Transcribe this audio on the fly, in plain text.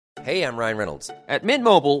Hey, I'm Ryan Reynolds. At Mint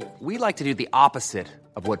Mobile, we like to do the opposite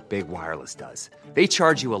of what Big Wireless does. They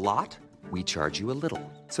charge you a lot, we charge you a little.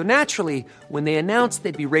 So naturally, when they announced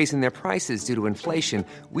they'd be raising their prices due to inflation,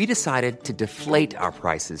 we decided to deflate our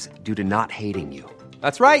prices due to not hating you.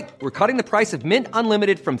 That's right. We're cutting the price of Mint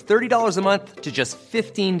Unlimited from $30 a month to just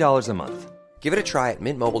 $15 a month. Give it a try at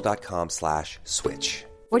mintmobile.com/switch.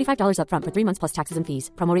 $45 up front for 3 months plus taxes and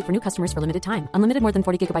fees. Promo rate for new customers for limited time. Unlimited more than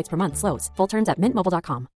 40 gigabytes per month. Slows full terms at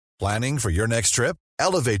mintmobile.com. Planning for your next trip?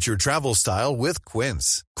 Elevate your travel style with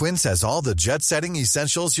Quince. Quince has all the jet-setting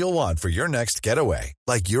essentials you'll want for your next getaway,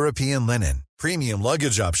 like European linen, premium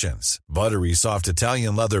luggage options, buttery soft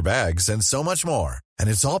Italian leather bags, and so much more. And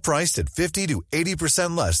it's all priced at 50 to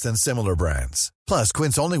 80% less than similar brands. Plus,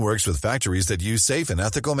 Quince only works with factories that use safe and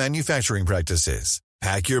ethical manufacturing practices.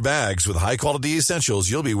 Pack your bags with high-quality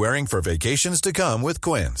essentials you'll be wearing for vacations to come with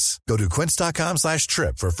Quince. Go to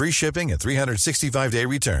quince.com/trip for free shipping and 365-day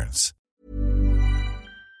returns.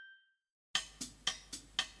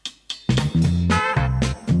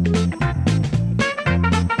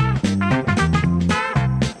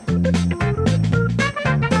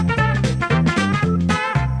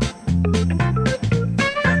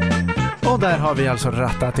 Och där har vi alltså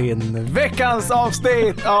rattat in veckans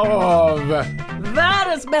avsnitt av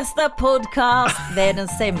världens bästa podcast.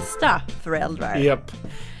 Världens sämsta föräldrar. Japp.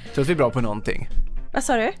 Tror att vi är bra på någonting. Vad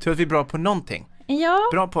sa du? Tror att vi är bra på någonting. Ja.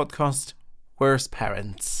 Bra podcast. Worst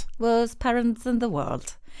parents. Worst parents in the world.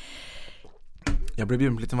 Jag blev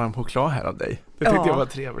bjuden på lite varm choklad här av dig. Det tyckte jag var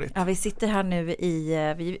trevligt. Ja, vi sitter här nu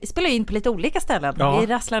vi spelar in på lite olika ställen. Ja, vi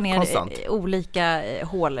rasslar ner konstant. Olika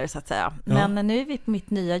hålor så att säga. Ja. Men nu är vi på mitt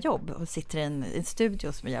nya jobb och sitter i en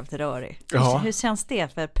studio som är jävligt rörig. Ja. Hur känns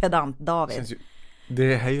det för pedant David?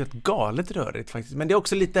 Det här är ju ett galet rörigt faktiskt. Men det är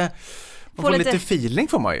också lite... Man får lite feeling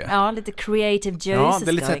får man ju. Ja, lite creative juices. Ja,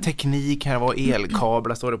 det är lite så här teknik här. Var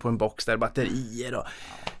elkablar står det på en box där, batterier och...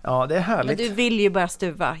 Ja, det är härligt. Men du vill ju bara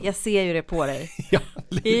stuva. Jag ser ju det på dig. Ja,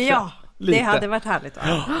 lite. Ja, det hade varit härligt.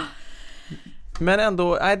 Ja. Men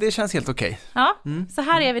ändå, nej, det känns helt okej. Ja, så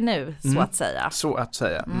här är vi nu, så att säga. Så att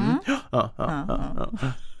säga. Ja.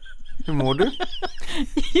 Hur mår du?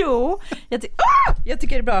 Jo, jag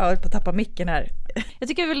tycker det är bra att hålla på att tappa micken här. Jag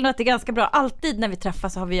tycker väl att det är ganska bra. Alltid när vi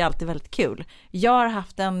träffas så har vi alltid väldigt kul. Jag har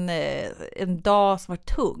haft en dag som var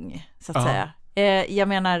tung, så att säga. Jag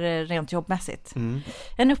menar rent jobbmässigt.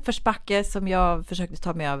 En uppförsbacke som jag försökte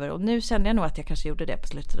ta mig över. Och nu känner jag nog att jag kanske gjorde det på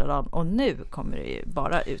slutet av dagen. Och nu kommer det ju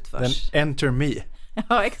bara utförs. Den enter me.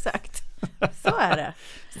 Ja, exakt. Så är det.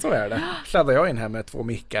 Så är det. Sladdar jag in här med 2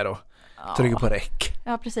 mickar och trycker på räck.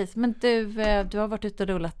 Ja, precis. Men du har varit ute och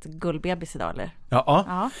rullat gullbebis idag, eller?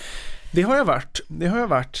 Ja. Det har jag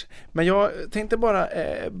varit. Men jag tänkte bara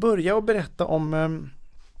börja och berätta om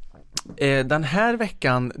den här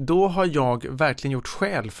veckan. Då har jag verkligen gjort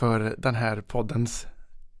skäl för den här poddens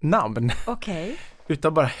namn. Okej.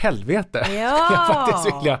 Utav bara helvete. Ja, jag faktiskt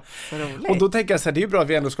vilja. roligt. Och då tänker jag så här, det är ju bra att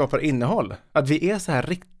vi ändå skapar innehåll. Att vi är så här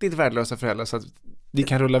riktigt värdelösa föräldrar så att vi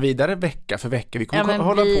kan rulla vidare vecka för vecka. Vi kommer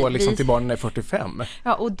hålla på liksom till barnen är 45.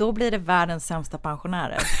 Ja, och då blir det världens sämsta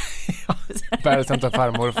pensionärer. Världens sämsta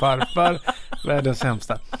farmor och farfar. Världens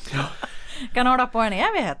sämsta. Ja. Kan hålla på en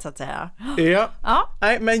evighet så att säga. Ja.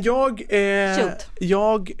 Nej, men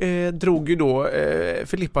jag drog ju då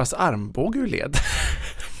Filippas armbåge ur led.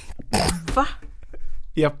 Va?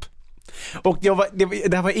 Japp. Och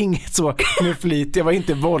det här var inget så med flit. Jag var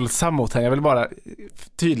inte våldsam mot henne. Jag vill bara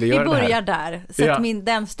tydliggöra det här. Vi börjar där. Så att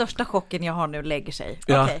den största chocken jag har nu lägger sig.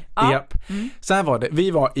 Ja, Okej. japp. Så här var det.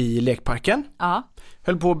 Vi var i lekparken. Ja.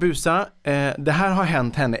 Höll på att busa. Det här har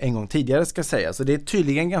hänt henne en gång tidigare ska säga. Så det är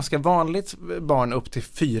tydligen ganska vanligt barn upp till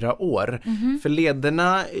 4 år. För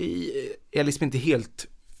lederna är liksom inte helt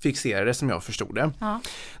fixerade som jag förstod det. Ja.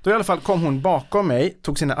 Då i alla fall kom hon bakom mig,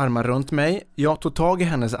 tog sina armar runt mig. Jag tog tag i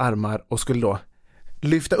hennes armar och skulle då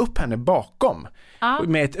lyfta upp henne bakom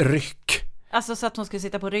med ett ryck. Alltså så att hon skulle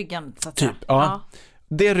sitta på ryggen så att typ, säga. ja.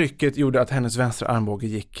 Det rycket gjorde att hennes vänstra armbåge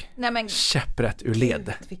gick käpprätt ur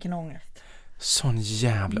led. Vilken ångest. Sån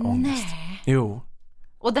jävla ångest. Nej. Jo.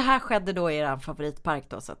 Och det här skedde då i er favoritpark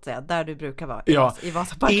då så att säga, där du brukar vara i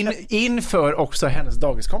Vasaparken. Inför också hennes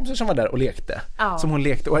dagiskompisar som var där och lekte. Ja. Som hon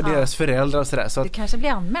lekte och deras föräldrar och sådär. Så du kanske blir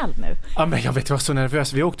anmäld nu. Ja, men jag vet, jag var så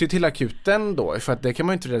nervös. Vi åkte ju till akuten då, för att det kan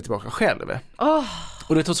man ju inte rädda tillbaka själv.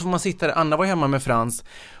 Och då så får man sitta där. Anna var hemma med Frans.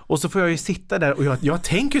 Och så får jag ju sitta där och jag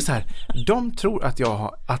tänker så här. De tror att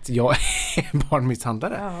jag är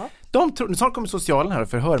barnmisshandlare. Ja. De tror, snart kommer socialen här och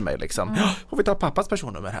förhör mig liksom. Och vi tar pappas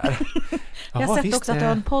personnummer här. Jag har sett också att du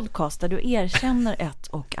har en podcast där du erkänner ett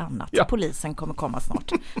och annat. Polisen kommer komma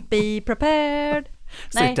snart. Be prepared.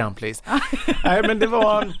 Sit down please. Nej, men det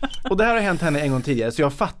var, och det här har hänt henne en gång tidigare, så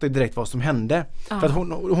jag fattar direkt vad som hände. För att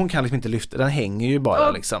hon kan liksom inte lyfta, den hänger ju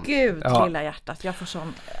bara liksom. Gud, lilla hjärtat, jag får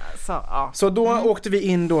sån. Så då åkte vi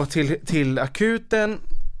in då till akuten.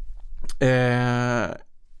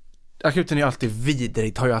 Akuten är ju alltid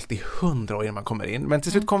vidrigt, har ju alltid 100 år innan man kommer in. Men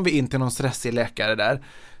till slut kom vi in till någon stressig läkare där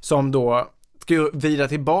som då ska vrida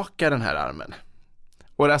tillbaka den här armen.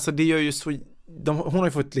 Och alltså det gör ju så, hon har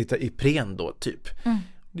ju fått lite Ipren då typ.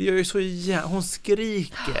 Det gör ju så, hon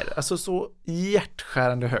skriker alltså så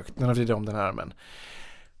hjärtskärande högt när hon vrider om den här armen.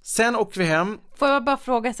 Sen åker vi hem. Får jag bara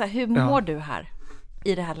fråga så här, hur mår du här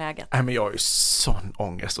i det här läget? Nej, men jag har ju sån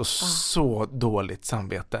ångest och så dåligt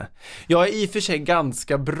samvete. Jag är i och för sig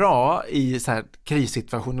ganska bra i så här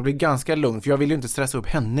krissituationer och blir ganska lugn, för jag vill ju inte stressa upp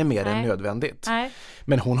henne mer än nödvändigt. Nej.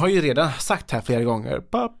 Men hon har ju redan sagt här flera gånger: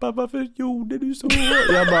 pappa, varför gjorde du så?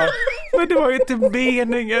 Jag bara, men det var ju inte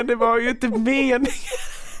meningen,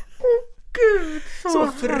 Gud, så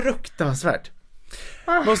fruktansvärt.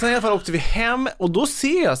 Och sen i alla fall åkte vi hem och då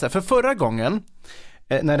ser jag så här, för förra gången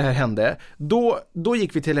när det här hände, då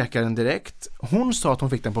gick vi till läkaren direkt. Hon sa att hon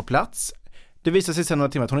fick den på plats. Det visade sig sen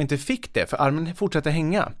några timmar att hon inte fick det, för armen fortsatte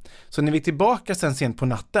hänga. Så när vi är tillbaka sen sent på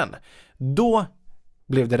natten, då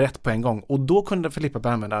blev det rätt på en gång. Och då kunde Filippa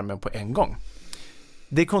börja använda armen på en gång.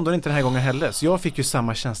 Det kunde hon inte den här gången heller. Så jag fick ju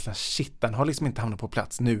samma känsla, shit, den har liksom inte hamnat på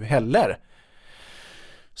plats nu heller.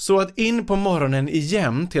 Så att in på morgonen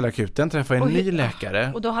igen till akuten, träffa en ny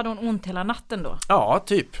läkare. Och då hade hon ont hela natten då? Ja,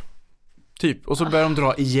 typ. Och så började de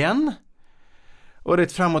dra igen. Och det är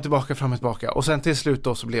fram och tillbaka. Och sen till slut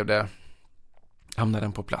då så blev det, hamnade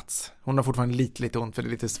den på plats. Hon har fortfarande lite ont, för det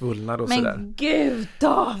är lite svullnad och sådär. Men gud,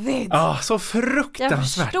 David! Ja, så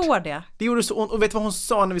fruktansvärt. Jag förstår det. Det gjorde så ont. Och vet du vad hon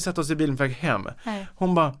sa när vi satt oss i bilen på väg hem? Nej.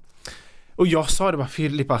 Hon bara, och jag sa det bara,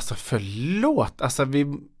 Filippa, alltså förlåt. Alltså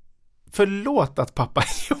förlåt att pappa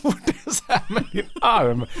gjorde så här med din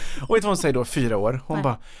arm. Och vet du vad hon säger då, 4 år? Hon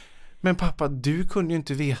bara, men pappa, du kunde ju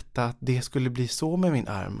inte veta att det skulle bli så med min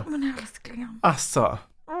arm. Men älskling. Alltså,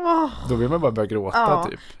 då vill man bara börja gråta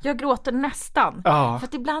typ. Jag gråter nästan. För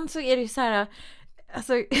att ibland så är det ju så här,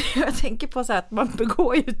 alltså jag tänker på så här att man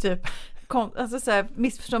begår ju typ, alltså så här,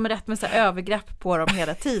 missförstå mig rätt, med så här övergrepp på dem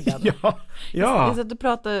hela tiden. Ja. Jag satt och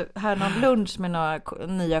pratade här någon lunch med några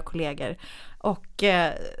nya kollegor, och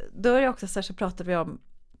då är det också så här, så pratade vi om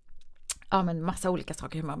men massa olika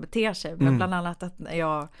saker, hur man beter sig. Men bland annat att när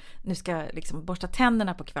jag nu ska liksom borsta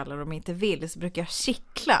tänderna på kvällen och de inte vill, så brukar jag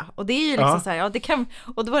kittla. Och det är ju liksom så här, det kan,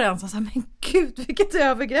 och då var det en som sa, men gud, vilket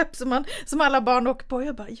övergrepp som alla barn åker på. Och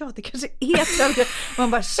jag bara, det kanske är ett övergrepp.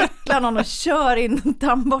 Man bara kittlar någon och kör in en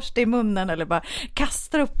tandborste i munnen, eller bara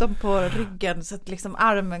kastar upp dem på ryggen så att liksom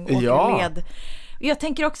armen åker led. Jag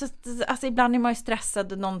tänker också att alltså, ibland är man ju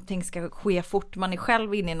stressad och någonting ska ske fort. Man är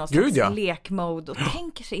själv inne i någon slags lekmode och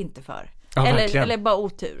tänker sig inte för. Ja, eller bara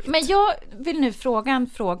otur. Men jag vill nu fråga en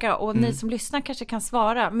fråga, och ni som lyssnar kanske kan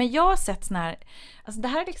svara. Men jag har sett sån här, alltså det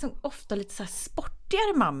här är liksom ofta lite så här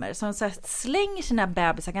sportigare mammor som så här slänger sina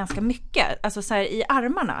bebisar ganska mycket, alltså så här i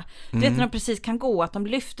armarna. Du vet när de precis kan gå, att de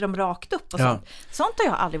lyfter dem rakt upp och sånt. Sånt har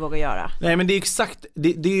jag aldrig vågat göra. Nej, men det är exakt, det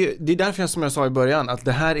är därför som jag sa i början att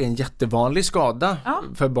det här är en jättevanlig skada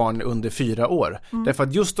för barn under 4 år. Därför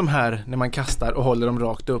att just de här, när man kastar och håller dem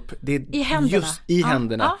rakt upp, det är i händerna. Just i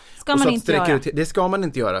händerna. Ja, ska man inte göra. Det ska man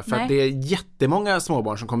inte göra, för att det är jättemånga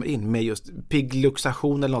småbarn som kommer in med just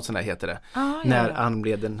pigluxation eller något sånt där heter det. När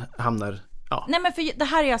armleden hamnar. Nej, men för det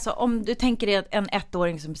här är alltså, om du tänker dig en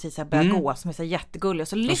 1-åring som precis har börjat gå, som är så jättegullig, och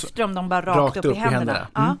så lyfter de dem bara rakt upp i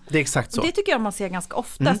händerna. Det är exakt så. Och det tycker jag man ser ganska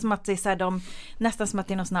ofta, som att det är så här, nästan som att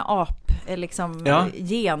det är någon sån här liksom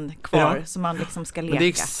gen kvar som man liksom ska leka. Men det är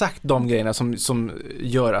exakt de grejerna som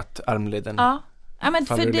gör att armleden men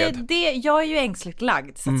för det jag är ju ängsligt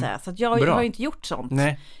lagd så att säga, så att jag har ju inte gjort sånt.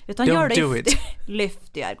 Nej. Utan gör det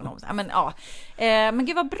lyft i ergonomiskt. Men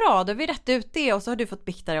gud vad bra, då har vi rätt ut det, och så har du fått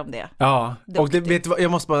bikta dig om det. Ja, och det, vet du vad,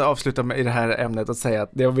 jag måste bara avsluta med i det här ämnet och säga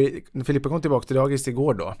att när Filippa kom tillbaka till dagis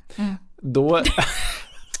igår då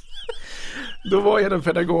var en av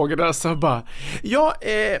pedagogerna som bara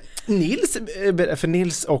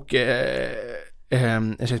Nils och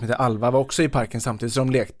en tjej som heter Alva var också i parken samtidigt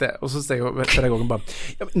som de lekte, och så säger pedagogen bara,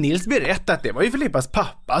 Nils berättade att det var ju Filippas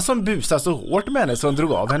pappa som busade så hårt med henne så hon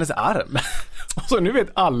drog av hennes arm. Och så nu vet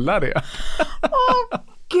alla det. Åh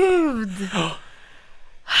gud.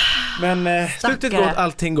 Men slutet gott,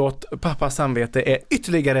 allting gott. Pappas samvete är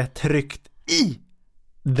ytterligare tryckt i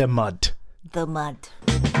the mud.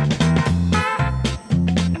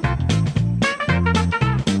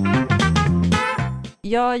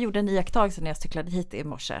 jag gjorde en iakttagelse när jag cyklade hit i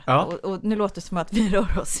morse. Ja. Och nu låter det som att vi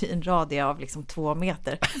rör oss i en radie av liksom 2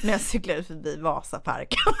 meter när jag cyklade förbi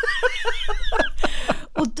Vasaparken.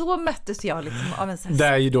 Och då möttes jag liksom av en sån här...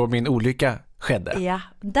 Där ju då min olycka skedde. Ja,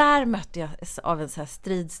 där mötte jag av en så här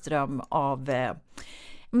stridström av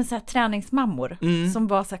så här träningsmammor som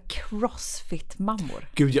var så här crossfit-mammor.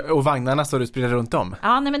 Gud, och vagnarna står du spridda runt om?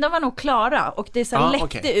 Ja, nej, men de var nog klara och det så här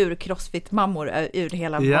läckte ur crossfit-mammor ur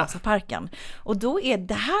hela Vasaparken. Och då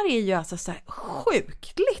det här är ju alltså så här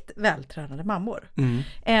sjukligt vältränade mammor.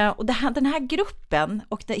 Och den här gruppen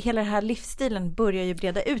och hela den här livsstilen börjar ju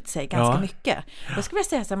breda ut sig ganska mycket. Jag skulle vilja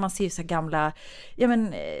säga så här, man ser ju så här gamla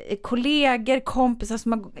kollegor, kompisar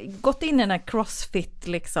som har gått in i den här crossfit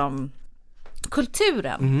liksom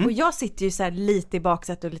kulturen. Och jag sitter ju så här lite i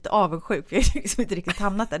baksätet och lite avundsjuk för jag har liksom inte riktigt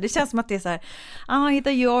hamnat där. Det känns som att det är så här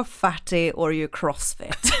either you're fatty or you're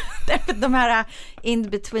crossfit. De här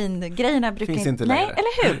in-between grejerna brukar finns inte längre. Nej,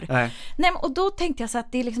 eller hur? Nej, och då tänkte jag så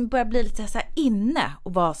att det liksom börjar bli lite så här inne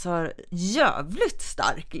och vara så jävligt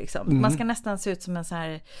stark liksom. Man ska nästan se ut som en så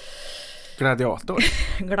här gladiator.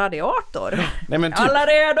 Nej, men typ. Alla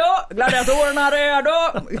redo? Gladiatorerna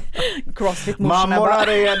redo? Crossfit-morsorna mammorna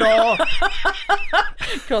redo?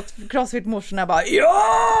 Crossfit-morsorna bara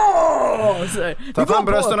ja! Ta fram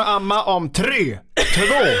brösten och amma om 3, 2, 1.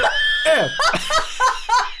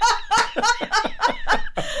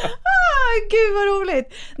 Gud vad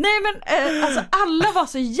roligt. Nej men alltså alla var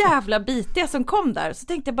så jävla bitiga som kom där. Så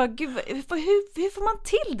tänkte jag bara gud hur får man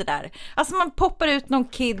till det där? Alltså man poppar ut någon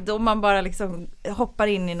kid och man bara liksom hoppar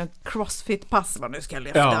in i någon crossfit-pass. Nu ska jag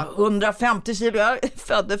lyfta 150 kilo. Jag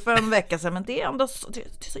födde för en vecka sedan men det är ändå det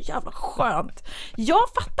är så jävla skönt. Jag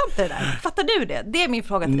fattar inte det där. Fattar du det? Det är min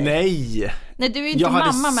fråga till dig. Nej, du är ju inte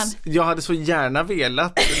mamma men jag hade så gärna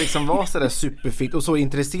velat liksom vara så där superfit och så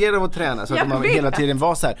intresserad av att träna så att man hela tiden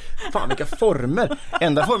var så här fan vilka former.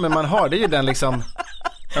 Enda formen man har det är ju den liksom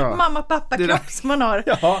mamma, pappa, kropp som man har.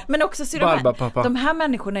 Ja. Men också så de här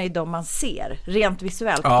människorna är ju de man ser rent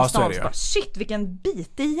visuellt på stan. Shit, vilken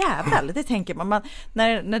bitig jävel. Det tänker man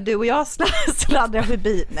när du och jag sladdrar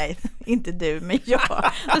förbi. Nej, inte du, men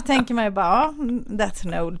jag. Då tänker man ju bara, that's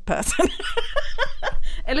an old person.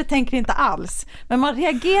 Eller tänker inte alls. Men man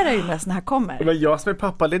reagerar ju när såna här kommer. Men jag som är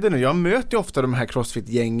pappaledig nu, jag möter ju ofta de här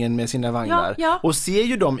crossfit-gängen med sina vagnar. Och ser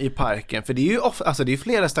ju dem i parken. För det är ju alltså det är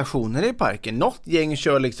flera stationer i parken. Något gäng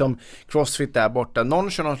kör liksom crossfit där borta.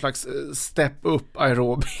 Någon kör någon slags step up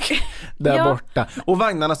aerobic där borta. Och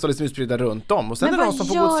vagnarna står liksom utspridda runt om. Och sen men är de som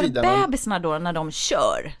får gå åt sidan. Men vad gör bebisarna då när de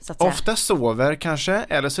kör? Så att säga? Ofta sover kanske.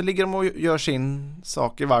 Eller så ligger de och gör sin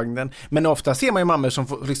sak i vagnen. Men ofta ser man ju mammor som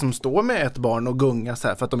får liksom stå med ett barn och gunga så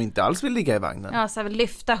här för att de inte alls vill ligga i vagnen. Ja, så här,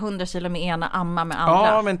 lyfta 100 kilo med ena, amma med andra.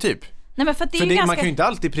 Ja, men typ. Nej, men för det är ganska... man kan ju inte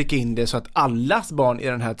alltid pricka in det så att allas barn i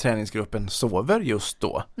den här träningsgruppen sover just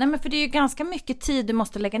då. Nej, men för det är ju ganska mycket tid du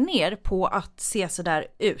måste lägga ner på att se så där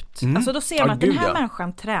ut. Alltså då ser man att den här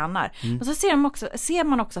människan tränar. Och så ser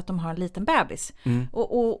man också att de har en liten bebis.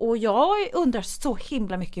 Och jag undrar så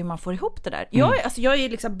himla mycket hur man får ihop det där. Jag är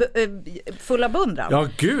liksom full av beundran. Ja,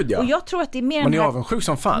 gud ja. Och jag tror att det är mer man är avundsjuk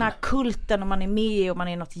som fan. Den här kulten och man är med och man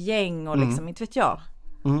är något gäng och liksom, inte vet jag.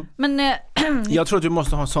 Men jag tror att du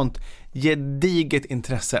måste ha sånt gediget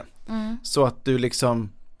intresse så att du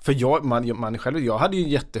liksom för jag hade ju en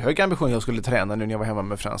jättehög ambition jag skulle träna nu när jag var hemma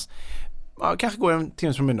med Frans. Kanske går en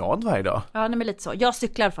timmes promenad varje dag. Ja, nej, men lite så. Jag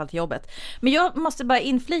cyklar i alla fall till jobbet. Men jag måste bara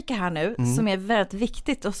inflika här nu som är väldigt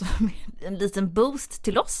viktigt och som är en liten boost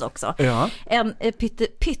till oss också. Ja. En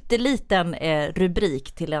pytteliten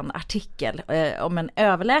rubrik till en artikel om en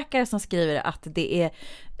överläkare som skriver att det är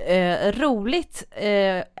roligt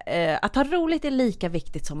att ha roligt är lika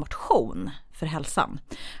viktigt som motion för hälsan.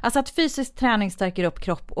 Alltså att fysisk träning stärker upp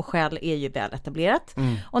kropp och själ är ju väl etablerat.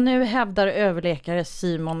 Och nu hävdar överläkare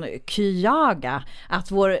Simon Kyaga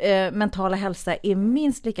att vår mentala hälsa är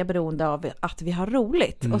minst lika beroende av att vi har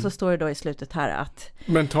roligt. Och så står det då i slutet här att...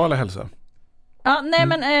 Mentala hälsa? Ja, nej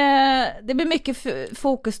men det blir mycket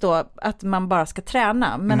fokus då att man bara ska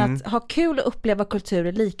träna. Men att ha kul och uppleva kultur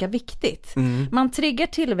är lika viktigt. Man triggar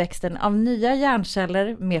tillväxten av nya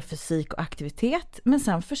hjärnceller med fysik och aktivitet. Men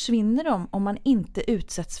sen försvinner de om man inte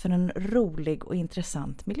utsätts för en rolig och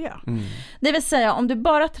intressant miljö. Det vill säga, om du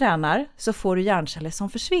bara tränar så får du hjärnceller som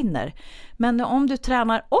försvinner. Men om du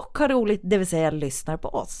tränar och har roligt, det vill säga lyssnar på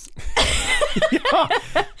oss.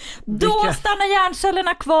 Då stannar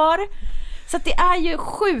hjärncellerna kvar. Så att det är ju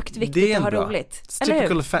sjukt viktigt att ha roligt.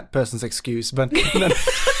 Typical fat person's excuse. Men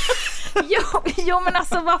Jo, men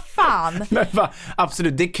alltså vad fan. Men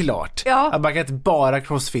absolut, det är klart. Ja. Att man kan inte bara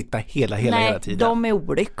crossfitta hela tiden. Nej, de är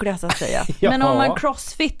olyckliga så att säga. Ja. Men om man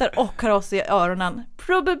crossfittar och har oss i öronen,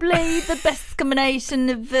 probably the best combination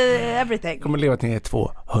of everything. Kommer leva till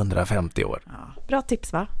 250 år. Ja. Bra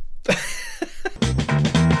tips, va?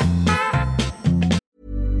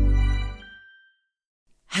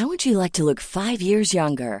 How would you like to look 5 years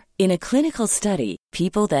younger? In a clinical study,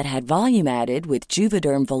 people that had volume added with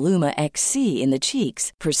Juvederm Voluma XC in the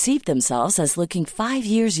cheeks perceived themselves as looking 5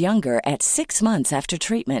 years younger at 6 months after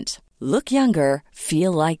treatment. Look younger,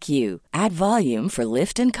 feel like you. Add volume for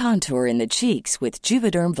lift and contour in the cheeks with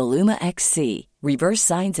Juvederm Voluma XC. Reverse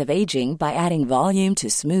signs of aging by adding volume to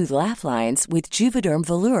smooth laugh lines with Juvederm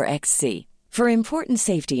Volure XC. For important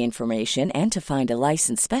safety information and to find a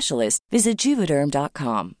licensed specialist, visit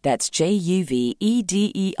Juvederm.com. That's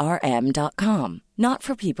JUVEDERM.com. Not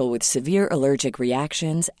for people with severe allergic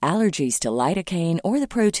reactions, allergies to lidocaine, or the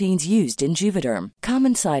proteins used in Juvederm.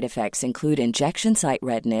 Common side effects include injection site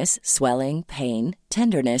redness, swelling, pain,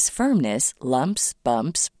 tenderness, firmness, lumps,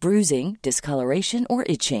 bumps, bruising, discoloration, or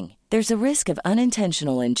itching. There's a risk of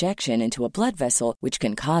unintentional injection into a blood vessel, which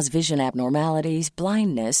can cause vision abnormalities,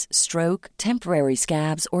 blindness, stroke, temporary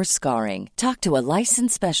scabs, or scarring. Talk to a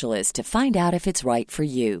licensed specialist to find out if it's right for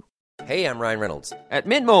you. Hey, I'm Ryan Reynolds. At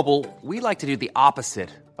Mint Mobile, we like to do the opposite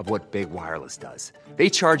of what Big Wireless does. They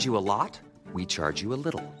charge you a lot, we charge you a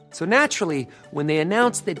little. So naturally, when they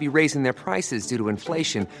announced they'd be raising their prices due to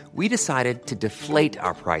inflation, we decided to deflate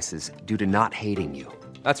our prices due to not hating you.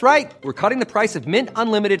 That's right. We're cutting the price of Mint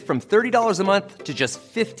Unlimited from $30 a month to just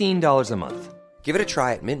 $15 a month. Give it a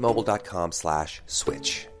try at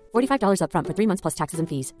mintmobile.com/switch. $45 up front for 3 months plus taxes and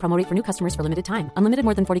fees. Promo rate for new customers for limited time. Unlimited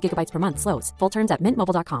more than 40 gigabytes per month. Slows full terms at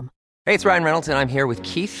mintmobile.com. Hey, it's Ryan Reynolds, and I'm here with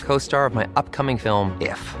Keith, co-star of my upcoming film,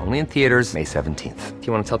 If, only in theaters May 17th. Do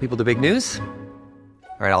you want to tell people the big news?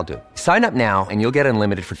 All right, I'll do it. Sign up now and you'll get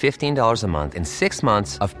unlimited for $15 a month and 6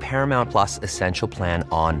 months of Paramount Plus Essential Plan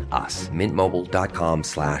on us.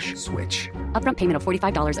 mintmobile.com/switch. Upfront payment of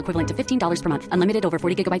 $45 equivalent to $15 per month. Unlimited over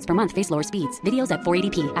 40 gigabytes per month. Face lower speeds. Videos at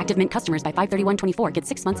 480p. Active Mint customers by 531.24 get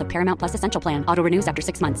 6 months of Paramount Plus Essential Plan. Auto renews after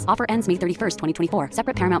 6 months. Offer ends May 31st, 2024.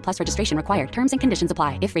 Separate Paramount Plus registration required. Terms and conditions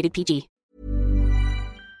apply if rated PG.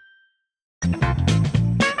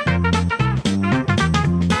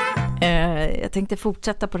 Jag tänkte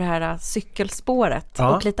fortsätta på det här cykelspåret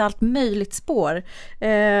och lite allt möjligt spår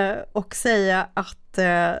och säga att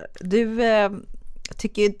du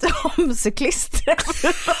tycker inte om cyklister.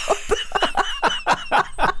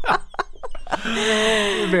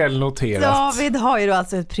 Väl noterat. David har ju då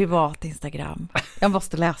alltså ett privat Instagram. Jag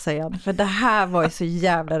måste läsa igen, för det här var ju så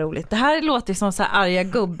jävla roligt. Det här låter ju som så här arga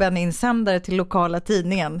gubben insändare till lokala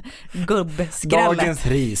tidningen. Gubbskrället. Dagens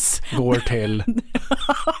ris går till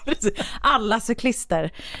alla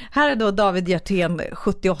cyklister. Här är då David Hjertén,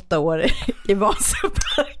 78 år, i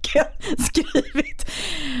Vasaparken, skrivit: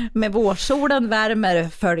 med vårsolen värmer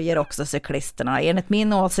följer också cyklisterna. Enligt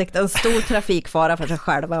min åsikt en stor trafikfara för sig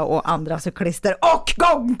själva och andra cyklister och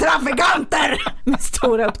gångtrafikanter med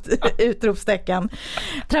stora utropstecken.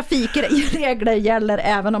 Trafikregler gäller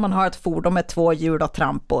även om man har ett fordon med 2 hjul och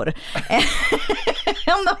trampor.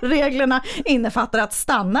 En av reglerna innefattar att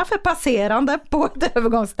stanna för passerande på ett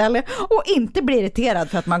övergångsställe och inte bli irriterad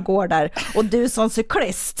för att man går där. Och du som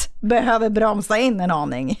cyklist behöver bromsa in en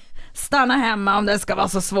aning. Stanna hemma om det ska vara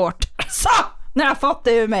så svårt. Så! När jag fått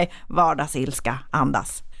det ur mig. Vardagsilska.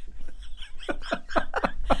 Andas.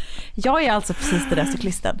 Jag är alltså precis den där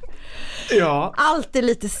cyklisten. Ja. Alltid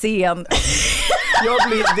lite sen.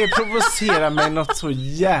 Det provocerar mig något så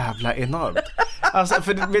jävla enormt. Alltså,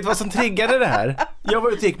 för vet du vad som triggade det här? Jag var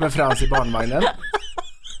ute och gick med Frans i barnvagnen.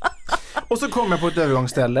 Och så kom jag på ett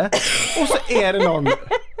övergångsställe. Och så är det någon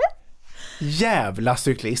jävla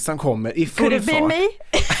cyklist som kommer i full fart.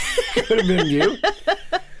 Could be me.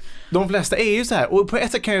 De flesta är ju så här. Och på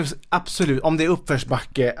ett sätt kan jag absolut, om det är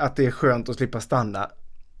uppförsbacke, att det är skönt att slippa stanna.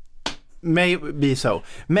 Maybe so.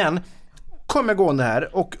 Men kommer gående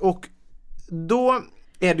här och då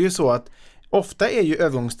är det ju så att ofta är ju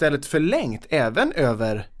övergångsstället förlängt även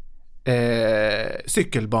över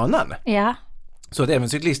cykelbanan. Ja. Så att även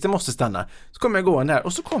cyklister måste stanna. Så kommer jag gående här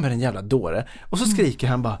och så kommer en jävla dåre och så skriker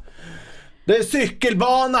han bara: det är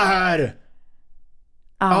cykelbana här!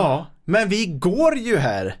 Ja, men vi går ju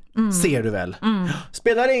här, ser du väl?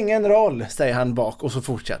 Spelar ingen roll, säger han bak och så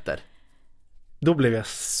fortsätter. Då blev jag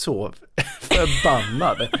så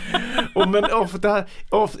förbannad. Men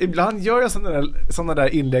ibland gör jag såna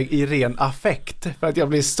där inlägg i ren affekt för att jag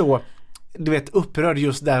blir så, du vet, upprörd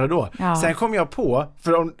just där och då. Ja. Sen kom jag på,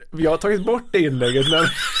 för jag har tagit bort det inlägget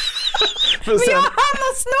Men jag hann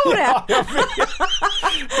att sno det! Ja, jag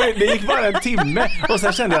vet. Det gick bara en timme och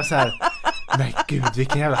sen kände jag så här, men gud,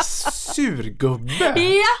 vilken jävla surgubbe.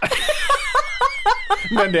 Ja!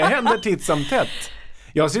 Men det händer titt som tätt.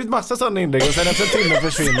 Jag har skrivit massa sådana inlägg och sen efter en timme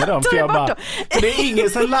försvinner de. För det är ingen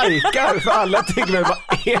som likar, för alla tänker, vad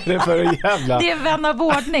är det för en jävla... Det är vän av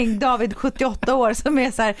ordning, David 78 år, som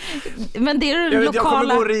är så här, men det är det lokala... Jag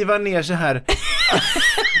kommer gå och riva ner så här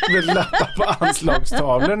med lappar på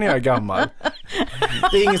anslagstavlor när jag är gammal.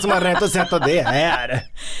 Det är ingen som har rätt att sätta det här.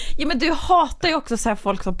 Ja, men du hatar ju också så här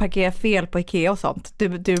folk som parkerar fel på Ikea och sånt. Du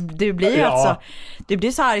blir ju alltså... Du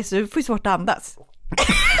blir så arg så du får svårt att andas.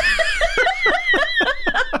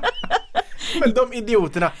 Men de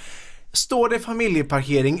idioterna, står det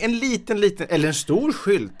familjeparkering, en liten eller en stor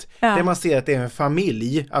skylt där man ser att det är en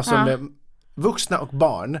familj, alltså med vuxna och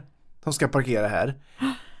barn som ska parkera här.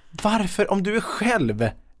 Varför, om du är själv,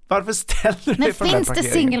 varför ställer du dig för den här parkeringen?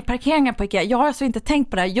 Finns det singelparkeringar på Ikea? Jag har alltså inte tänkt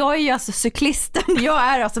på det här. Jag är ju alltså cyklisten, jag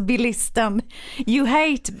är alltså bilisten. You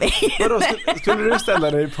hate me. Vadå, skulle du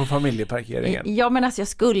ställa dig på familjeparkeringen? Ja, men alltså jag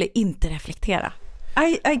skulle inte reflektera.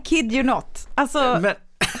 I kid you not. Alltså, men...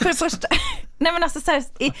 för det första... Nej, men alltså så här,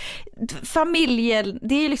 familjen,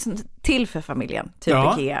 det är ju liksom till för familjen, typ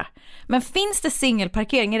Ikea. Men finns det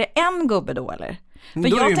singelparkering? Är det en gubbe då, eller? För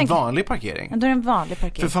då är det en vanlig parkering. Då är det en vanlig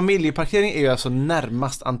parkering. För familjeparkering är ju alltså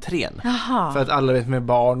närmast entrén. Aha. För att alla vet med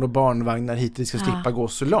barn och barnvagnar hit ska slippa gå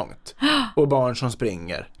så långt. Och barn som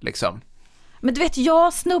springer, liksom. Men du vet,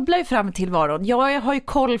 jag snubblar ju fram till varon. Jag har ju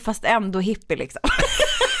koll fast ändå hippie, liksom.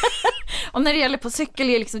 Och när det gäller på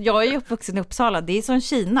cykel, jag är ju uppvuxen i Uppsala, det är som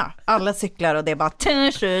Kina. Alla cyklar och det är bara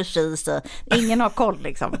ingen har koll,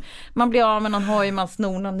 liksom. Man blir av med någon hoj, man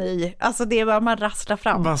snor någon ny. Alltså det är bara man rasslar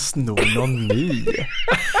fram. Man snor någon ny.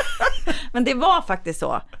 Men det var faktiskt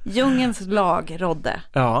så. Djungens lag rådde.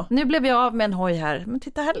 Ja. Nu blev jag av med en hoj här. Men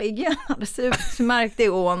titta, här ligger jag. Alldeles utmärkt i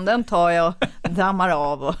ån. Den tar jag, dammar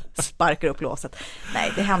av och sparkar upp låset.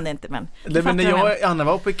 Nej, det hände inte, men... Men när jag och Anna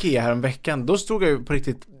var på Ikea här en veckan, då stod jag ju på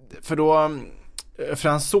riktigt... För då... För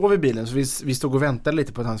han sov i bilen, så vi stod och väntade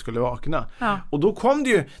lite på att han skulle vakna. Ja. Och då kom det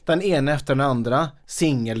ju den ena efter den andra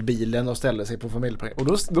singelbilen och ställde sig på familjeparkering.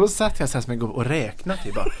 Och då satt jag så här som en gubb och räknade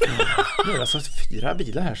typ bara. Nu är det alltså 4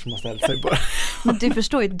 bilar här som har ställt sig bara. Men du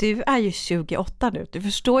förstår ju, du är ju 28 nu. Du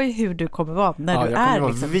förstår ju hur du kommer vara när du är. Ja, jag kommer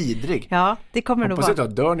liksom vara vidrig. Ja, det kommer du vara. Hoppas att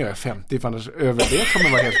jag dör när jag är 50, för annars över det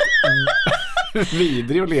kommer vara helt...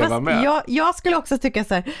 vidrig att leva. Fast med. Jag skulle också tycka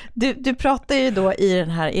så här, du pratar ju då i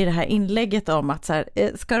det här inlägget om att så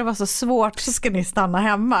här, ska det vara så svårt så ska ni stanna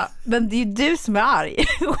hemma. Men det är ju du som är arg.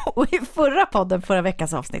 Och i förra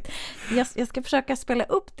veckans avsnitt, jag ska försöka spela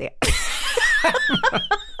upp det.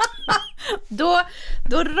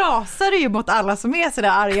 Då rasar du ju mot alla som är sådär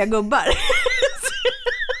arga gubbar.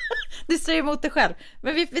 Du säger emot dig själv.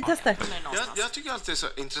 Men vi testar. Jag tycker alltid det är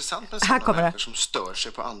så intressant med sådana människor som stör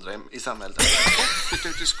sig på andra i samhället. Flytta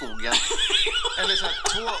ut i skogen. Eller så här,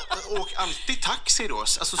 åk alltid taxi då.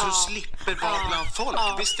 Alltså så du slipper vara bland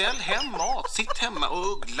folk. Beställ hem mat. Sitt hemma och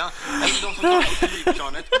uggla. Eller de som tar på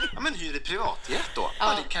flygplanet. Ja, men hyr ett privatjet då. Ja,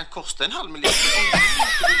 det kan kosta 500 000 om du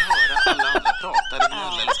inte vill höra alla andra prata eller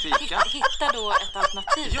gnälla eller skrika. Hitta då ett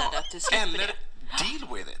alternativ där att du slipper eller det. Deal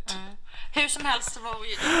with it. Hur som helst så var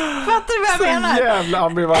vi... Fattar du vad jag menar? Så jävla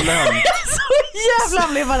ambivalent. Så jävla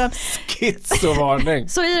ambivalent. Schizovarning.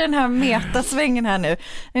 Så i den här metasvängen här nu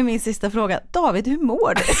är min sista fråga. David, hur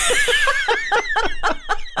mår du?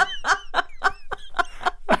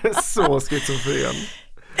 Så schizofren.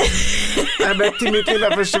 Nej, men till mitt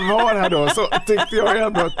lilla försvar här då, så tyckte jag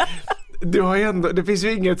ändå att det finns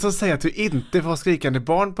ju inget som säger att du inte får skrikande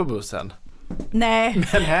barn på bussen. Nej.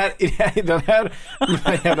 Men här, i de här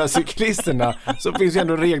jävla cyklisterna så finns ju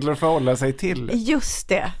ändå regler att förhålla sig till. Just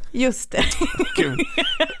det. Gud.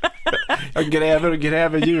 Jag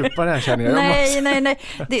gräver djupare här, känner jag. Nej.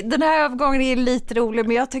 Den här övergången är lite rolig,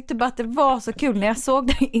 men jag tyckte bara att det var så kul. När jag såg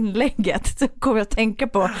det inlägget så kom jag att tänka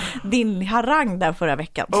på din harang där förra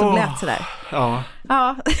veckan som lät sådär. Ja.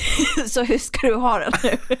 Så hur ska du ha det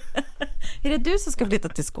nu? Är det du som ska flytta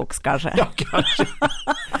till skogs kanske? Ja, kanske.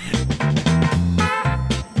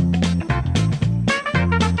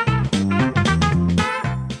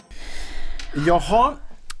 Jaha.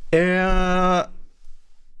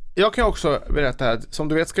 Jag kan också berätta att som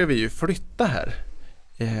du vet ska vi ju flytta här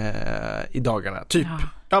i dagarna. Typ,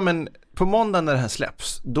 ja men på måndag när det här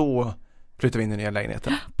släpps, då flyttar vi in i den nya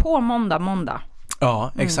lägenheten. På måndag.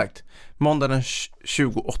 Ja, exakt. Måndag den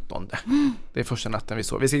 28. Det är första natten vi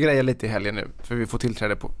så. Vi ska greja lite i helgen nu, för vi får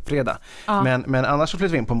tillträde på fredag. Men annars så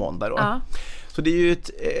flyttar vi in på måndag då. Så det är ju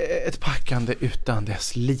ett packande utan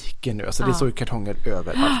dess like nu. Alltså det står ju kartonger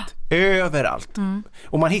överallt.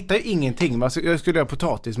 Och man hittar ju ingenting. Jag skulle göra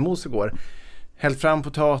potatismos igår. Hällt fram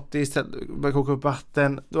potatis, började koka upp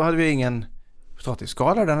vatten. Då hade vi ingen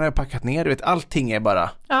potatisskalare, den hade jag packat ner. Du vet, allting är bara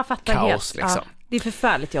kaos liksom. Ja. Det är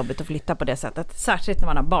förfärligt jobbigt att flytta på det sättet. Särskilt när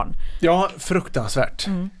man har barn. Ja, fruktansvärt.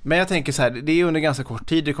 Men jag tänker så här, det är under ganska kort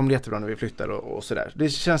tid. Det kommer bli jättebra när vi flyttar och sådär. Det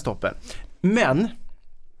känns toppen. Men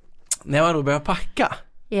när man då börjar packa.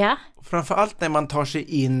 Ja. Framförallt när man tar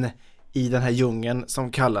sig in i den här djungeln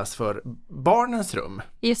som kallas för barnens rum.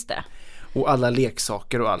 Just det. Och alla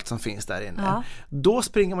leksaker och allt som finns där inne. Ja. Då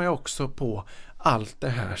springer man ju också på allt det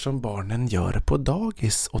här som barnen gör på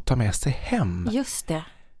dagis och tar med sig hem. Just det.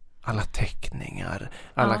 Alla teckningar,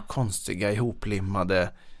 alla konstiga ihoplimmade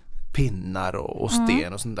pinnar och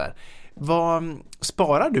sten och sånt där. Vad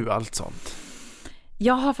sparar du allt sånt?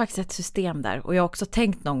 Jag har faktiskt ett system där och jag har också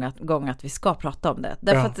tänkt någon gång att vi ska prata om det.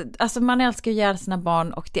 Därför att alltså, man älskar ju ihjäl sina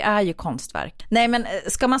barn och det är ju konstverk. Nej, men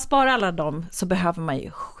ska man spara alla dem så behöver man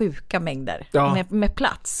ju sjuka mängder med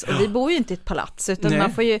plats. Och vi bor ju inte i ett palats utan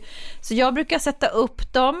man får ju... Så jag brukar sätta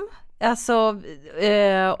upp dem. Alltså,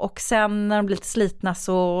 och sen när de blir lite slitna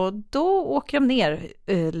så då åker de ner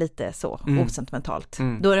lite så osentimentalt.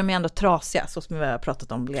 Då är de ju ändå trasiga så som vi har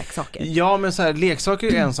pratat om leksaker. Ja, men så här,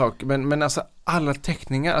 leksaker är en sak men alltså alla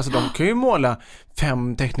teckningar, alltså de kan ju måla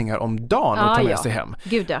 5 teckningar om dagen och ta med sig hem.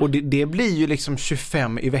 Gud, ja. Och det blir ju liksom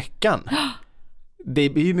 25 i veckan. Det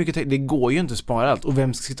är ju mycket, det går ju inte att spara allt. Och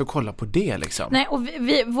vem ska sitta och kolla på det liksom? Nej, och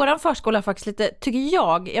våran förskola är faktiskt lite, tycker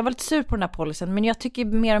jag var lite sur på den här policyn, men jag tycker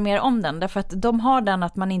mer och mer om den. Därför att de har den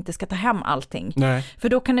att man inte ska ta hem allting. Nej. För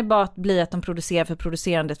då kan det bara bli att de producerar för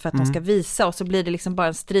producerandet för att de ska visa. Och så blir det liksom bara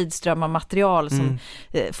en stridström av material som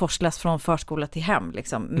forslas från förskola till hem.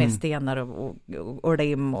 Liksom, med stenar och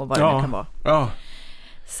rim och vad det nu kan vara. Ja.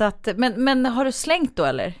 Så att, men har du slängt då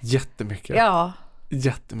eller? Jättemycket. Ja.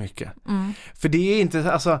 Jättemycket. För det är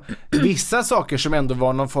inte, alltså vissa saker som ändå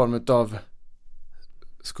var någon form av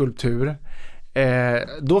skulptur,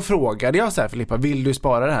 då frågade jag så här, Filippa, vill du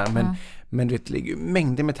spara det här? Men det ligger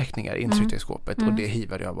mängder med teckningar intryckta i skåpet och det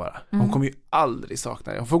hivade jag bara. Hon kommer ju aldrig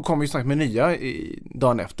sakna det. Hon kommer ju snart med nya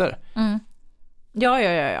dagen efter. Ja.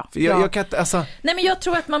 Jag kan inte, alltså... Nej, men jag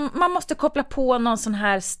tror att man måste koppla på någon sån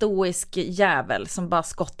här stoisk jävel som bara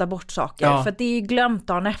skottar bort saker. Ja. För det är ju glömt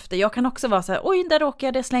dagen efter. Jag kan också vara så här, oj, där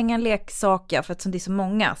råkade jag slänga en leksak. För att det är så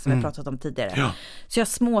många som jag pratat om tidigare. Ja. Så jag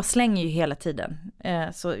småslänger ju hela tiden.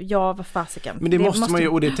 Så jag var fasiken. Men det måste man ju,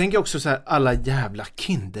 och det tänker jag också så här, alla jävla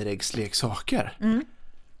kinderäggsleksaker.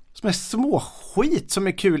 Som är små skit som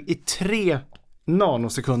är kul i 3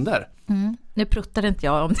 nanosekunder. Nu pruttade inte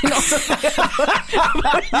jag om det något.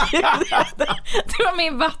 Det var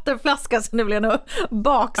min vattenflaska som det blev nog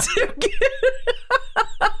baksug.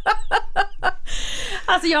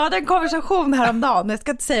 Alltså jag hade en konversation häromdagen, jag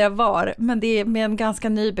ska inte säga var, men det är med en ganska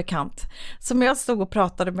ny bekant som jag stod och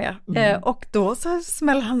pratade med. Och då så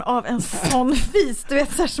smällde han av en sån vis, du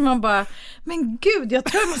vet, så här som man bara, men gud, jag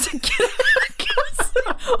tror jag måste kräkas.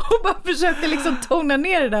 Och bara försökte liksom tona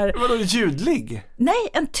ner det där. Var du ljudlig? Nej,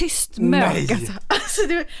 en tyst mök. Alltså,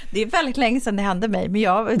 det är väldigt länge sedan det hände mig, men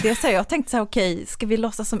jag tänkte så här, okej, ska vi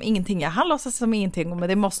låtsas som ingenting? Ja, han låtsas som ingenting, men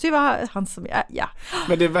det måste ju vara han som ja.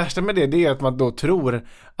 Men det värsta med det är att man då tror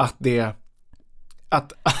att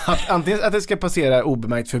att antingen att det ska passera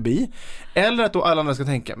obemärkt förbi, eller att då alla andra ska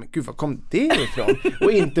tänka, men gud, vad kom det ifrån?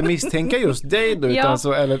 Och inte misstänka just dig då, utan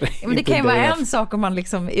så, eller men det kan ju vara en sak om man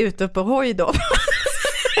liksom är ute på hoj då.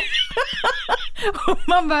 Och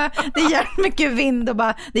man bara, det gör mycket vind och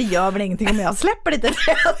bara, det gör väl ingenting om jag släpper lite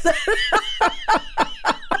träd.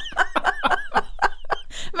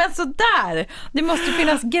 Men så där, det måste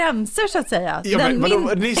finnas gränser så att säga. Ja,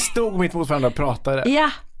 men ni stod mitt mot varandra och pratade.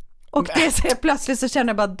 Ja. Och det så plötsligt så känner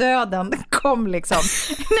jag bara döden kom liksom.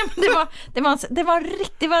 Nej, men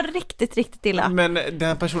det var riktigt illa. Men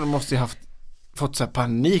den personen måste ju fått så här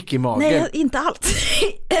panik i magen. Nej, inte allt.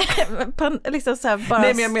 Liksom så här bara...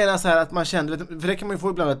 Nej, men jag menar så här att man kände, för det kan man ju få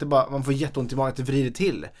ibland att det bara, man får jätteont i magen, att det vrider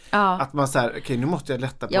till. Ja. Att man så här, okej, nu måste jag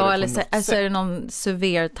lätta på det. Ja, eller så är det någon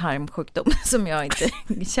severe tarmsjukdom som jag inte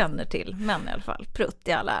känner till. Men i alla fall, prutt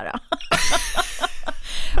i all ära.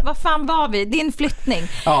 Vad fan var vi? Din flyttning.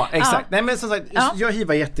 Ja, exakt. Nej, men som sagt, jag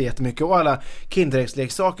hivar jättemycket. Och alla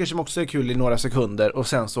kinderäggsleksaker som också är kul i några sekunder. Och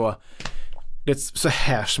sen så, det är så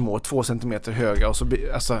här små, 2 centimeter höga. Och så,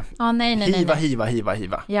 alltså,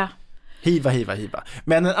 hiva. Ja. Hiva.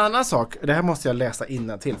 Men en annan sak, det här måste jag läsa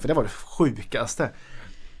innantill, för det var det sjukaste.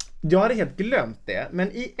 Jag hade helt glömt det,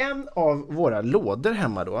 men i en av våra lådor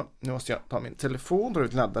hemma då, nu måste jag ta min telefon, dra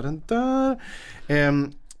ut laddaren där.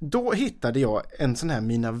 då hittade jag en sån här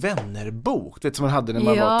Mina vänner-bok, vet som man hade när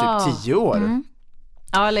man var typ 10 år.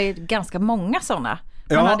 Ja, eller ganska många sådana.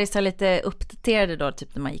 Man hade så lite uppdaterade då,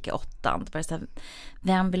 typ när man gick i 8:an. Bara så här,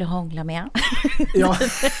 vem vill du hångla med? Ja,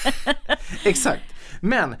 exakt.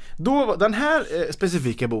 Men då, den här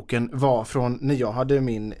specifika boken var från när jag hade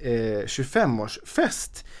min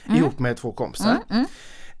 25-årsfest ihop med 2 kompisar.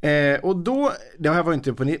 Och då, det här var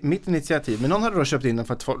inte på mitt initiativ, men någon hade då köpt in den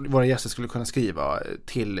för att våra gäster skulle kunna skriva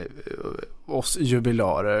till oss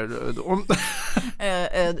jubilarer.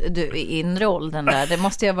 Du är inre åldern där, det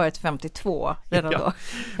måste ju ha varit 52 redan då.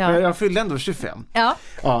 Ja. Jag fyllde ändå 25. Ja.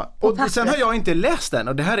 Och sen har jag inte läst den,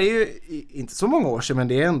 och det här är ju inte så många år sedan, men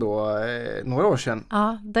det är ändå några år sedan.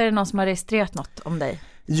 Ja, där är det någon som har registrerat något om dig.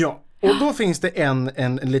 Ja. Och då finns det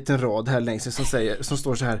en liten rad här längst som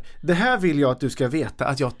står så här: det här vill jag att du ska veta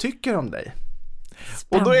att jag tycker om dig.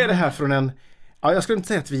 Spännande. Och då är det här från en, jag skulle inte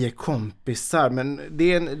säga att vi är kompisar, men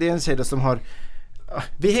det är en tjej som har,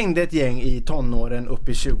 vi hängde ett gäng i tonåren upp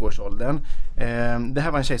i 20-årsåldern. Det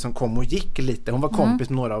här var en tjej som kom och gick lite. Hon var kompis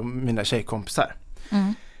med några av mina tjejkompisar.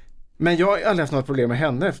 Men jag har aldrig haft något problem med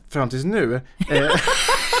henne fram tills nu.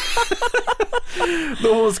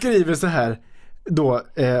 Då hon skriver så här: då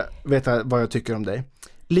vet jag vad jag tycker om dig.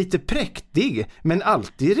 Lite präktig, men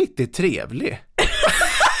alltid riktigt trevlig.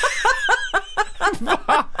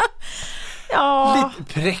 Ja.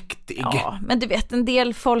 Lite präktig. Ja, men du vet, en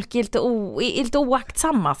del folk är lite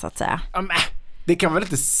oaktsamma, så att säga. Ja, men det kan man väl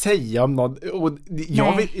inte säga om någon. Och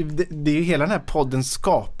det är ju hela den här poddens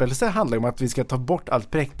skapelse handlar om att vi ska ta bort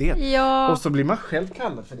allt präktighet. Ja. Och så blir man själv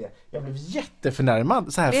kallad för det. Jag blev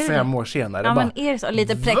jätteförnärmad så här 5 år senare. Ja, bara, men är det så?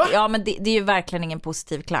 Lite präktig. Ja, men det är ju verkligen ingen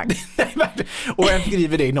positiv klang. Och en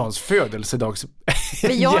skriver det i någons födelsedags.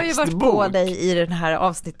 Men jag har ju varit på dig i den här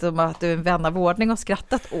avsnittet om att du är en vän av ordning och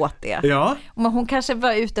skrattat åt det. Ja. Men hon kanske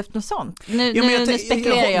var ute efter något sånt. Nu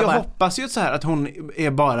spekulerar jag bara. Jag hoppas ju så här att hon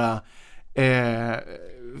är bara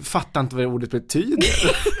fattar inte vad ordet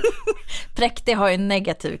betyder. Präktig har ju en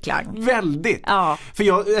negativ klang. Väldigt. Ja. För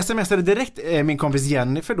jag smsade direkt min kompis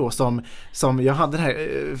Jennifer då som jag hade den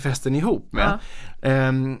här festen ihop med.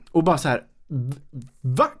 Ja. Och bara så här: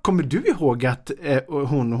 va? Kommer du ihåg att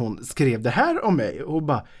hon skrev det här om mig? Och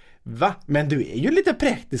bara, va? Men du är ju lite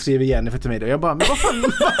präktig, skriver Jennifer till mig då. Jag bara, men vad fan,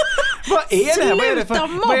 vad är det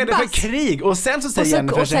här? Vad är det för krig? Och sen så säger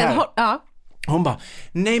Jennifer så här. Hon bara,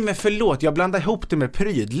 nej men förlåt, jag blandade ihop det med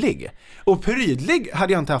prydlig. Och prydlig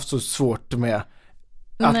hade jag inte haft så svårt med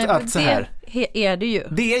att så här. Är det ju.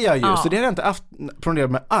 Det är jag ju, så det har jag inte haft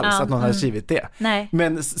problem med alls att någon hade skrivit det. Nej.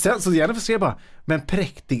 Men sen så Jennifer skrev bara, men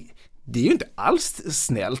präktig, det är ju inte alls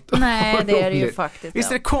snällt. Nej, det är det ju faktiskt. Visst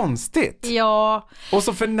är det konstigt? Ja. Och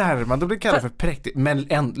så förnärmad, då blir det kallat för präktig,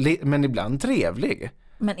 men ibland trevlig.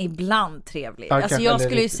 Men ibland trevlig. Ja, alltså jag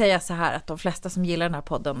skulle ju säga så här att de flesta som gillar den här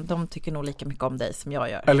podden, de tycker nog lika mycket om dig som jag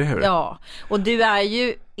gör. Eller hur? Ja, och du är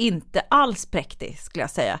ju inte alls präktig skulle jag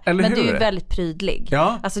säga. Eller men hur? du är väldigt prydlig.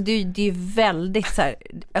 Ja. Alltså det är ju väldigt så här,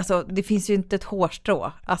 alltså det finns ju inte ett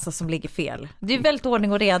hårstrå alltså, som ligger fel. Det är väldigt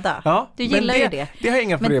ordning och reda. Ja, du gillar ju det. Det har jag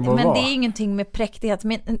inga problem med att vara. Men det är ingenting med präktighet.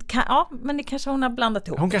 Men det kanske hon har blandat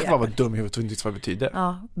ihop. Hon kanske bara var dum i huvudet och inte visste vad det betyder.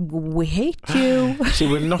 Ja, we hate you. She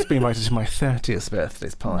will not be invited to my 30th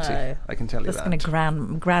birthday party. Nej. I can tell you that.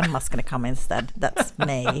 Grandma's gonna come instead. That's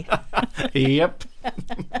me. Yep.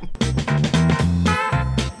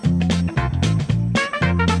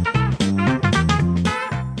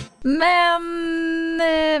 Men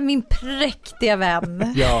min präktiga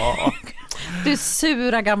vän. Ja. Du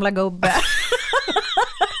sura gamla gubbe.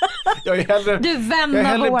 Jag är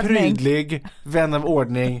hellre ordning. Prydlig, vän av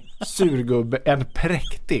ordning, surgubbe än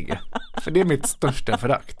präktig. För det är mitt största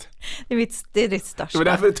förakt. Det är ditt största. Det var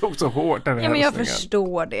därför det tog så hårt den här men jag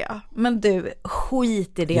förstår det. Men du,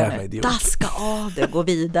 skit i det nu. Daska av det och gå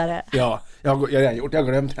vidare. Ja, jag har redan gjort. Jag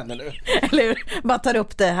har glömt henne nu. Eller hur? Bara tar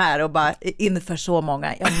upp det här och bara inför så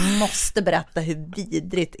många. Jag måste berätta hur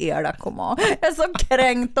vidrigt Erda kommer. Jag är så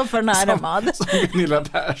kränkt och förnärmad. Som Gunilla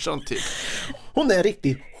Persson typ. Hon är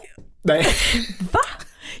riktigt... Nej. Va?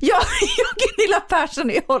 Jag Gunilla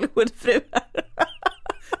Persson är Hollywoodfruar.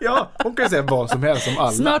 Ja, hon kan säga vad som helst om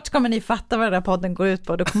alla. Snart kommer ni fatta vad den här podden går ut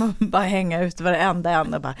på. Då kommer hon bara hänga ut varenda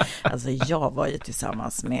en och bara, alltså jag var ju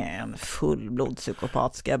tillsammans med en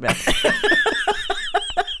fullblodspsykopat, ska jag berätta.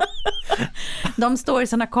 De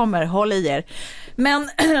storiesarna kommer, håll i er. Men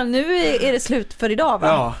nu är det slut för idag,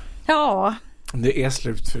 va? Ja. Det är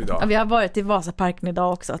slut för idag. Ja, vi har varit i Vasaparken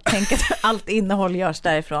idag också. Tänk att allt innehåll görs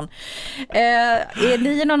därifrån. Är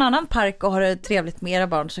ni i någon annan park och har det trevligt med era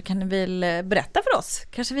barn, så kan ni väl berätta för oss.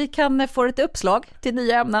 Kanske vi kan få ett uppslag till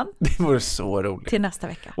nya ämnen. Det vore så roligt. Till nästa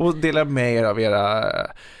vecka. Och dela med er av era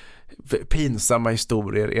pinsamma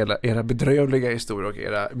historier, era bedrövliga historier och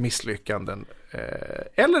era misslyckanden.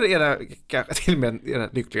 Eller era, kanske till och med era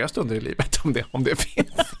lyckliga stunder i livet om det finns.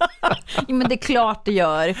 Ja, men det är klart det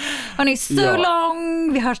gör. Hörrni, so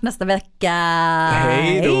long! Vi hörs nästa vecka.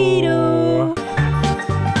 Hej då!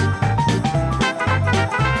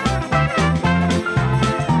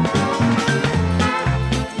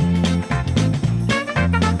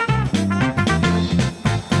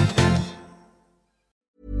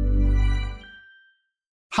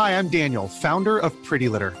 Hi, I'm Daniel, founder of Pretty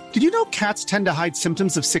Litter. Did you know cats tend to hide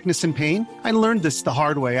symptoms of sickness and pain? I learned this the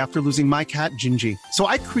hard way after losing my cat, Gingy. So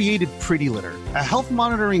I created Pretty Litter, a health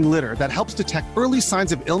monitoring litter that helps detect early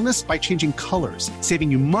signs of illness by changing colors, saving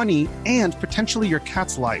you money and potentially your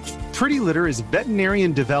cat's life. Pretty Litter is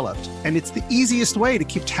veterinarian developed, and it's the easiest way to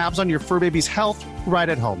keep tabs on your fur baby's health right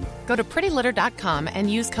at home. Go to prettylitter.com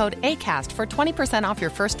and use code ACAST for 20% off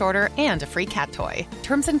your first order and a free cat toy.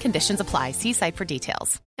 Terms and conditions apply. See site for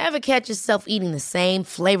details. Ever catch yourself eating the same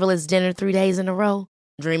flavorless dinner 3 days in a row?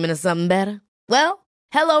 Dreaming of something better? Well,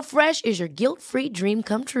 HelloFresh is your guilt-free dream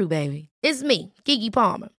come true, baby. It's me, Keke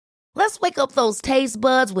Palmer. Let's wake up those taste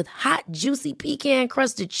buds with hot, juicy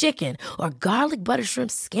pecan-crusted chicken or garlic butter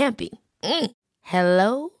shrimp scampi.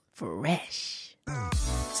 Hello Fresh.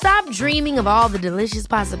 Stop dreaming of all the delicious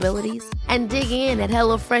possibilities and dig in at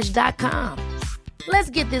HelloFresh.com. Let's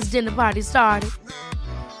get this dinner party started.